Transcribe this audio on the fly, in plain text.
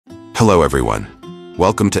Hello everyone.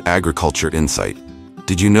 Welcome to Agriculture Insight.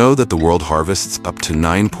 Did you know that the world harvests up to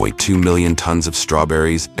 9.2 million tons of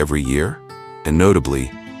strawberries every year? And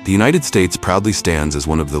notably, the United States proudly stands as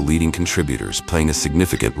one of the leading contributors, playing a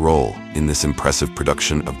significant role in this impressive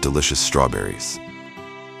production of delicious strawberries.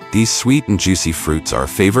 These sweet and juicy fruits are a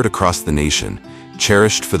favorite across the nation,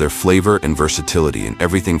 cherished for their flavor and versatility in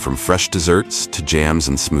everything from fresh desserts to jams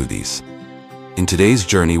and smoothies. In today's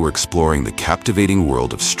journey, we're exploring the captivating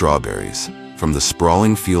world of strawberries, from the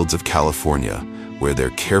sprawling fields of California, where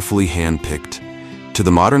they're carefully hand-picked, to the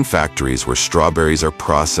modern factories where strawberries are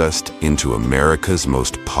processed into America's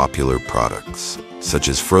most popular products, such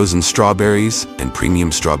as frozen strawberries and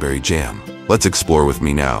premium strawberry jam. Let's explore with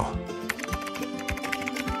me now.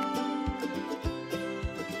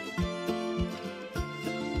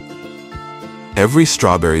 Every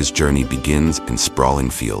strawberry's journey begins in sprawling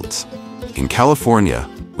fields. In California,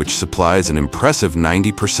 which supplies an impressive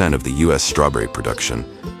 90% of the U.S. strawberry production,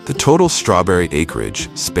 the total strawberry acreage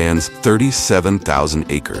spans 37,000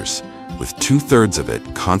 acres, with 2/3 of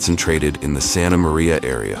it concentrated in the Santa Maria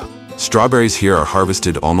area. Strawberries here are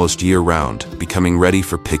harvested almost year-round, becoming ready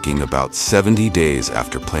for picking about 70 days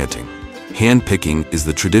after planting. Hand-picking is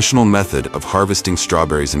the traditional method of harvesting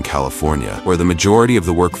strawberries in California, where the majority of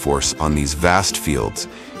the workforce on these vast fields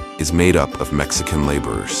is made up of Mexican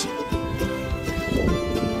laborers.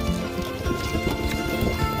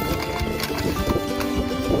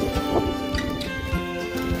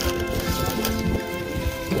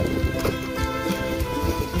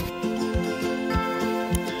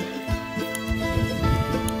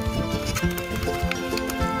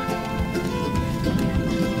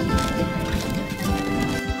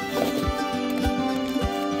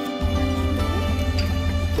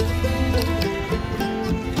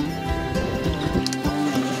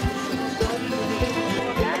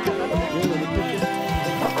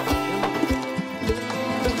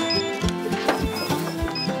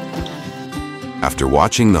 After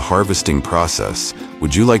watching the harvesting process,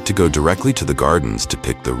 would you like to go directly to the gardens to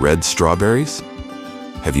pick the red strawberries?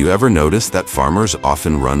 Have you ever noticed that farmers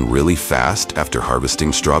often run really fast after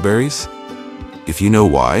harvesting strawberries? If you know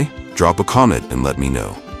why, drop a comment and let me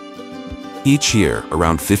know. Each year,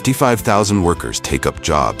 around 55,000 workers take up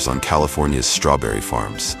jobs on California's strawberry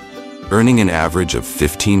farms. Earning an average of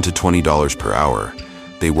 $15 to $20 per hour,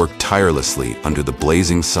 they work tirelessly under the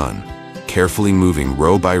blazing sun, carefully moving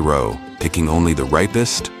row by row, picking only the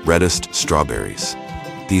ripest, reddest strawberries.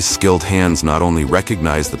 These skilled hands not only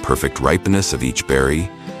recognize the perfect ripeness of each berry,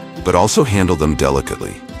 but also handle them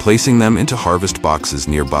delicately, placing them into harvest boxes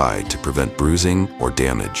nearby to prevent bruising or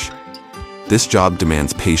damage. This job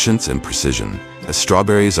demands patience and precision, as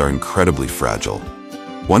strawberries are incredibly fragile.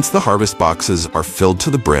 Once the harvest boxes are filled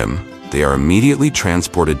to the brim, they are immediately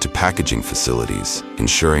transported to packaging facilities,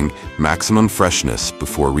 ensuring maximum freshness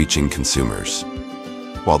before reaching consumers.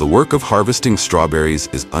 While the work of harvesting strawberries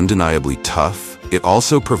is undeniably tough, it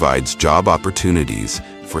also provides job opportunities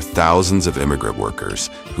for thousands of immigrant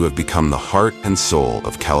workers who have become the heart and soul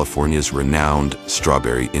of California's renowned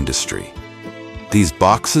strawberry industry. These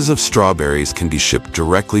boxes of strawberries can be shipped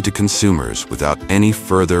directly to consumers without any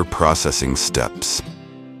further processing steps.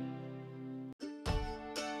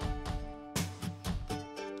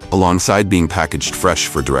 Alongside being packaged fresh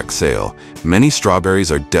for direct sale, many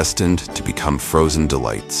strawberries are destined to become frozen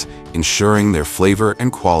delights, ensuring their flavor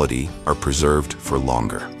and quality are preserved for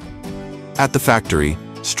longer. At the factory,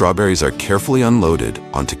 strawberries are carefully unloaded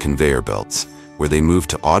onto conveyor belts, where they move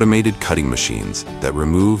to automated cutting machines that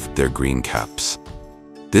remove their green caps.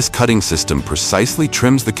 This cutting system precisely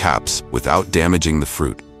trims the caps without damaging the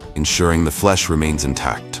fruit, ensuring the flesh remains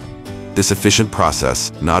intact. This efficient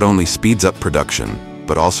process not only speeds up production,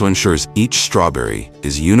 but also ensures each strawberry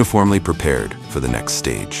is uniformly prepared for the next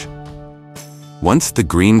stage. Once the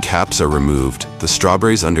green caps are removed, the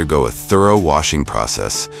strawberries undergo a thorough washing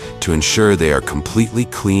process to ensure they are completely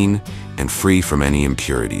clean and free from any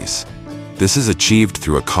impurities. This is achieved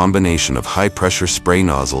through a combination of high-pressure spray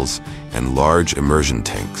nozzles and large immersion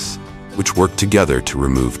tanks, which work together to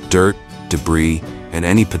remove dirt, debris, and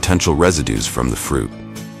any potential residues from the fruit.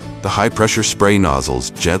 The high-pressure spray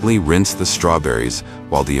nozzles gently rinse the strawberries,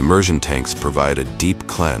 while the immersion tanks provide a deep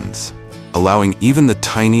cleanse, allowing even the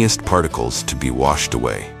tiniest particles to be washed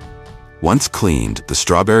away. Once cleaned, the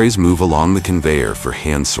strawberries move along the conveyor for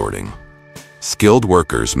hand sorting. Skilled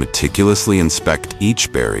workers meticulously inspect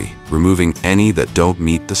each berry, removing any that don't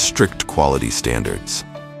meet the strict quality standards.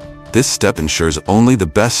 This step ensures only the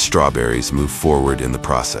best strawberries move forward in the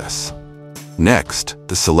process. Next,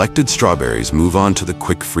 the selected strawberries move on to the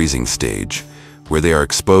quick freezing stage, where they are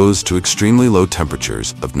exposed to extremely low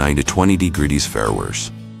temperatures of 9 to 20 degrees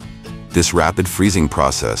Fahrenheit. This rapid freezing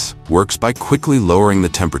process works by quickly lowering the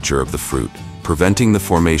temperature of the fruit, preventing the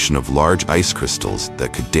formation of large ice crystals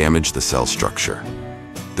that could damage the cell structure.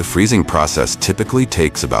 The freezing process typically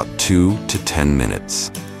takes about 2 to 10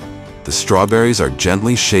 minutes. The strawberries are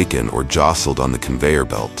gently shaken or jostled on the conveyor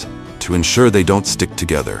belt to ensure they don't stick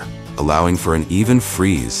together, allowing for an even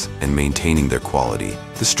freeze and maintaining their quality.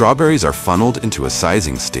 The strawberries are funneled into a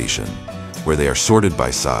sizing station, where they are sorted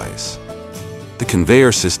by size. The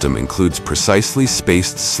conveyor system includes precisely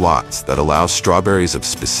spaced slots that allow strawberries of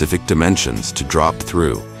specific dimensions to drop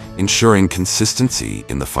through, ensuring consistency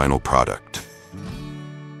in the final product.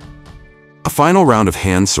 A final round of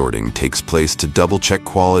hand sorting takes place to double-check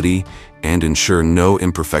quality and ensure no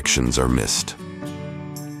imperfections are missed.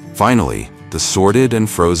 Finally, the sorted and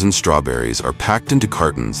frozen strawberries are packed into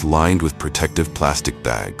cartons lined with protective plastic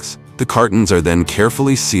bags. The cartons are then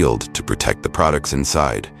carefully sealed to protect the products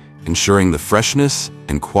inside, ensuring the freshness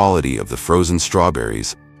and quality of the frozen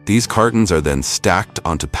strawberries. These cartons are then stacked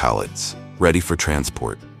onto pallets, ready for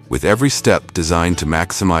transport. With every step designed to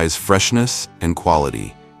maximize freshness and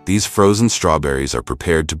quality, these frozen strawberries are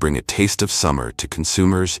prepared to bring a taste of summer to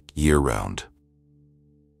consumers year-round.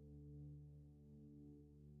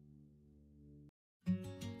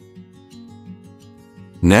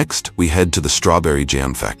 Next, we head to the strawberry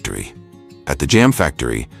jam factory. At the jam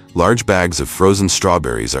factory, large bags of frozen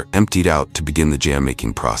strawberries are emptied out to begin the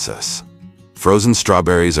jam-making process. Frozen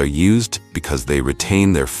strawberries are used because they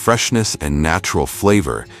retain their freshness and natural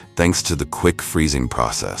flavor thanks to the quick freezing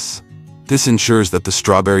process. This ensures that the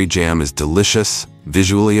strawberry jam is delicious,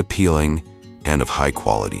 visually appealing, and of high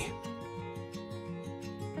quality.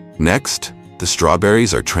 Next, the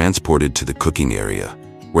strawberries are transported to the cooking area,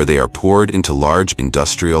 where they are poured into large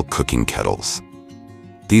industrial cooking kettles.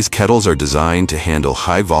 These kettles are designed to handle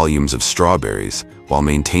high volumes of strawberries while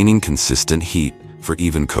maintaining consistent heat for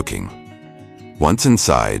even cooking. Once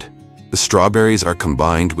inside, the strawberries are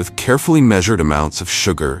combined with carefully measured amounts of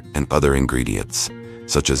sugar and other ingredients,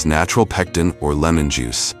 such as natural pectin or lemon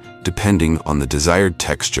juice, depending on the desired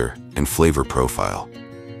texture and flavor profile.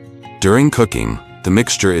 During cooking, the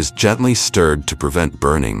mixture is gently stirred to prevent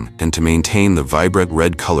burning and to maintain the vibrant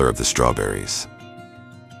red color of the strawberries.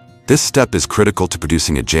 This step is critical to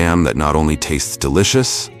producing a jam that not only tastes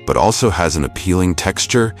delicious, but also has an appealing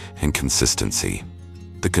texture and consistency.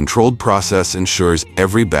 The controlled process ensures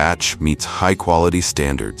every batch meets high-quality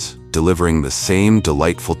standards, delivering the same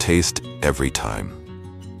delightful taste every time.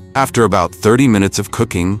 After about 30 minutes of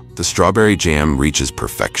cooking, the strawberry jam reaches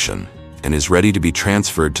perfection and is ready to be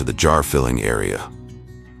transferred to the jar filling area.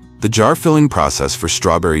 The jar filling process for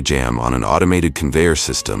strawberry jam on an automated conveyor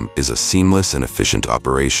system is a seamless and efficient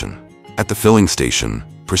operation. At the filling station,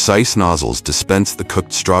 precise nozzles dispense the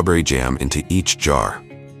cooked strawberry jam into each jar.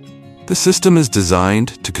 The system is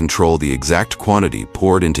designed to control the exact quantity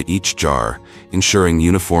poured into each jar, ensuring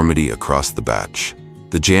uniformity across the batch.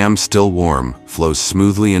 The jam, still warm, flows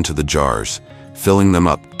smoothly into the jars, filling them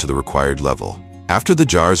up to the required level. After the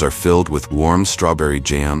jars are filled with warm strawberry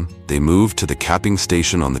jam, they move to the capping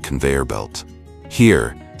station on the conveyor belt.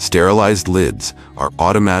 Here, sterilized lids are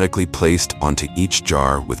automatically placed onto each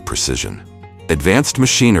jar with precision. Advanced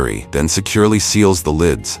machinery then securely seals the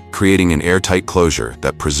lids, creating an airtight closure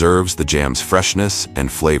that preserves the jam's freshness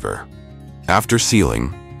and flavor. After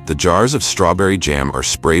sealing, the jars of strawberry jam are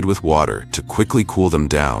sprayed with water to quickly cool them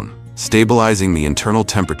down, stabilizing the internal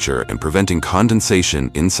temperature and preventing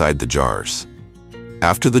condensation inside the jars.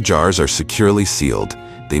 After the jars are securely sealed,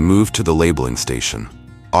 they move to the labeling station.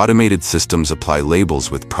 Automated systems apply labels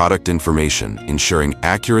with product information, ensuring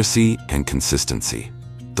accuracy and consistency.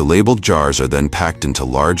 The labeled jars are then packed into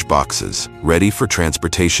large boxes, ready for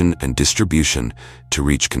transportation and distribution to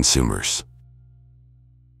reach consumers.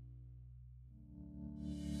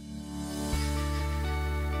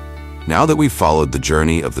 Now that we've followed the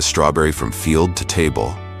journey of the strawberry from field to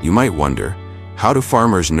table, you might wonder, how do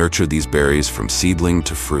farmers nurture these berries from seedling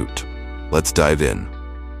to fruit? Let's dive in.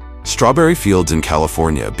 Strawberry fields in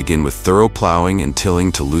California begin with thorough plowing and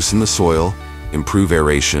tilling to loosen the soil, improve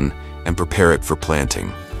aeration, and prepare it for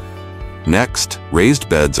planting. Next, raised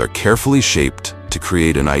beds are carefully shaped to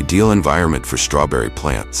create an ideal environment for strawberry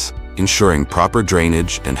plants, ensuring proper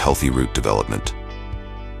drainage and healthy root development.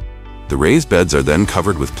 The raised beds are then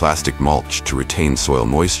covered with plastic mulch to retain soil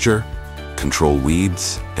moisture, control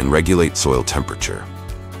weeds, and regulate soil temperature.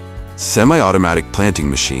 Semi-automatic planting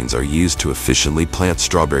machines are used to efficiently plant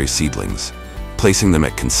strawberry seedlings, placing them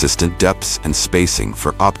at consistent depths and spacing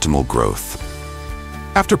for optimal growth.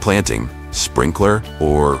 After planting, sprinkler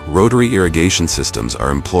or rotary irrigation systems are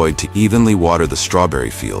employed to evenly water the strawberry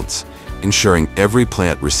fields, ensuring every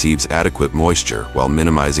plant receives adequate moisture while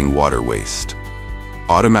minimizing water waste.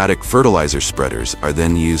 Automatic fertilizer spreaders are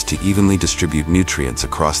then used to evenly distribute nutrients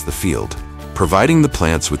across the field, providing the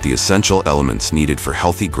plants with the essential elements needed for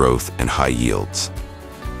healthy growth and high yields.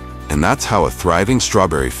 And that's how a thriving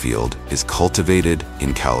strawberry field is cultivated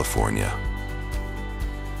in California.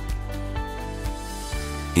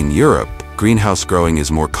 In Europe, greenhouse growing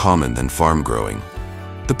is more common than farm growing.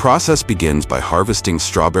 The process begins by harvesting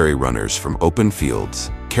strawberry runners from open fields,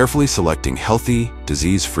 carefully selecting healthy,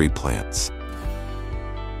 disease-free plants.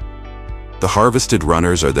 The harvested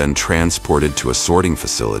runners are then transported to a sorting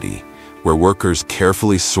facility, where workers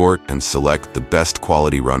carefully sort and select the best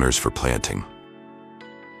quality runners for planting.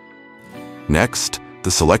 Next,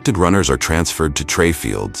 the selected runners are transferred to tray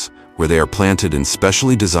fields, where they are planted in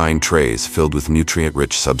specially designed trays filled with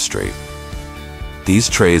nutrient-rich substrate. These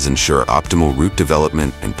trays ensure optimal root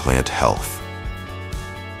development and plant health.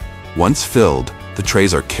 Once filled, the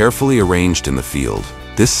trays are carefully arranged in the field.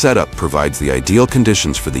 This setup provides the ideal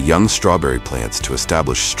conditions for the young strawberry plants to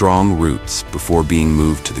establish strong roots before being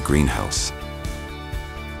moved to the greenhouse.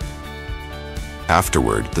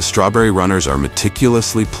 Afterward, the strawberry runners are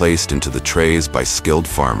meticulously placed into the trays by skilled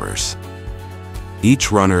farmers.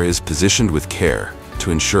 Each runner is positioned with care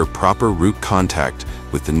to ensure proper root contact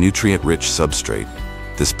with the nutrient-rich substrate.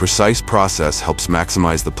 This precise process helps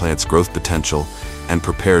maximize the plant's growth potential and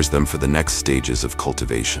prepares them for the next stages of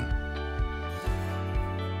cultivation.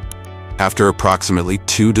 After approximately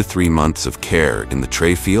 2 to 3 months of care in the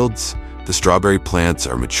tray fields, the strawberry plants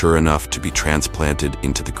are mature enough to be transplanted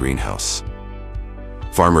into the greenhouse.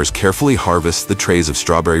 Farmers carefully harvest the trays of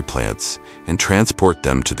strawberry plants and transport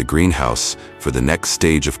them to the greenhouse for the next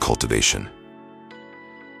stage of cultivation.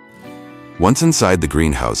 Once inside the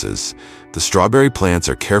greenhouses, the strawberry plants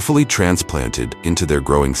are carefully transplanted into their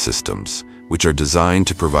growing systems, which are designed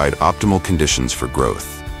to provide optimal conditions for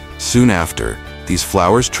growth. Soon after, these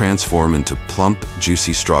flowers transform into plump,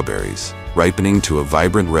 juicy strawberries, ripening to a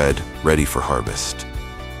vibrant red, ready for harvest.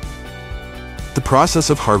 The process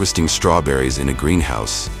of harvesting strawberries in a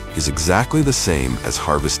greenhouse is exactly the same as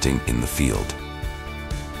harvesting in the field.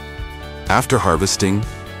 After harvesting,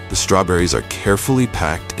 the strawberries are carefully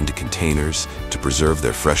packed into containers to preserve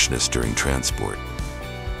their freshness during transport.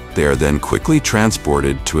 They are then quickly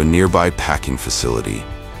transported to a nearby packing facility,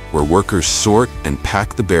 where workers sort and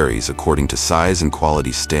pack the berries according to size and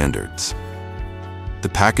quality standards. The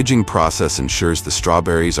packaging process ensures the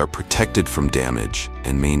strawberries are protected from damage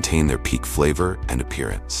and maintain their peak flavor and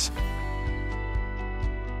appearance.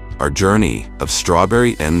 Our journey of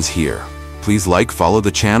strawberry ends here. Please like, follow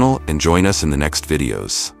the channel, and join us in the next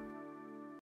videos.